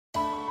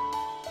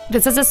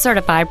This is a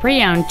certified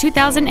pre-owned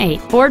 2008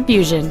 Ford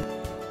Fusion.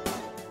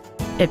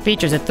 It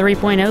features a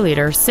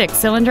 3.0-liter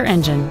 6-cylinder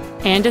engine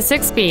and a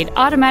 6-speed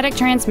automatic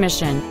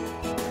transmission.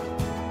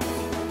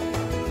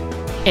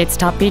 Its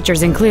top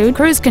features include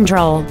cruise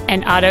control,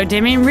 an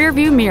auto-dimming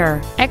rear-view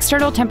mirror,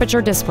 external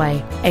temperature display,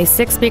 a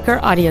 6-speaker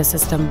audio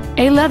system,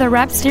 a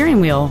leather-wrapped steering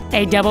wheel,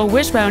 a double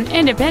wishbone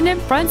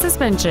independent front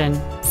suspension,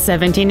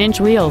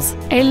 17-inch wheels,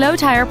 a low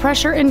tire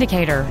pressure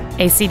indicator,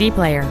 a CD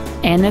player,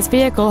 and this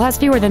vehicle has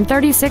fewer than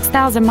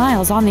 36,000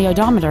 miles on the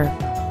odometer.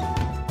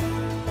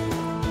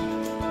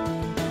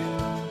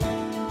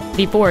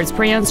 The Ford's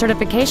pre-owned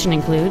certification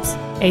includes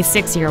a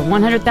 6-year,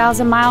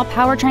 100,000-mile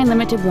powertrain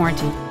limited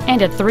warranty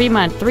and a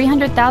 3-month,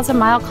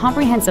 300,000-mile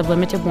comprehensive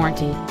limited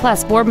warranty,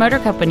 plus Ford Motor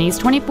Company's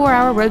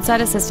 24-hour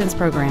roadside assistance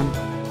program.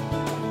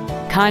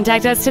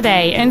 Contact us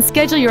today and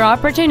schedule your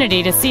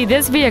opportunity to see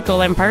this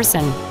vehicle in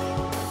person.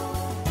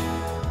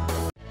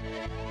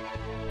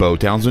 Beau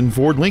Townsend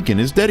Ford Lincoln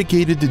is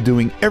dedicated to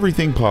doing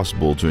everything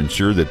possible to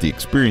ensure that the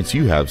experience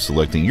you have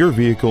selecting your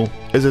vehicle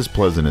is as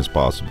pleasant as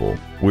possible.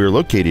 We are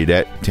located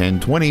at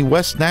 1020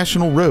 West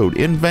National Road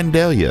in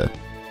Vandalia.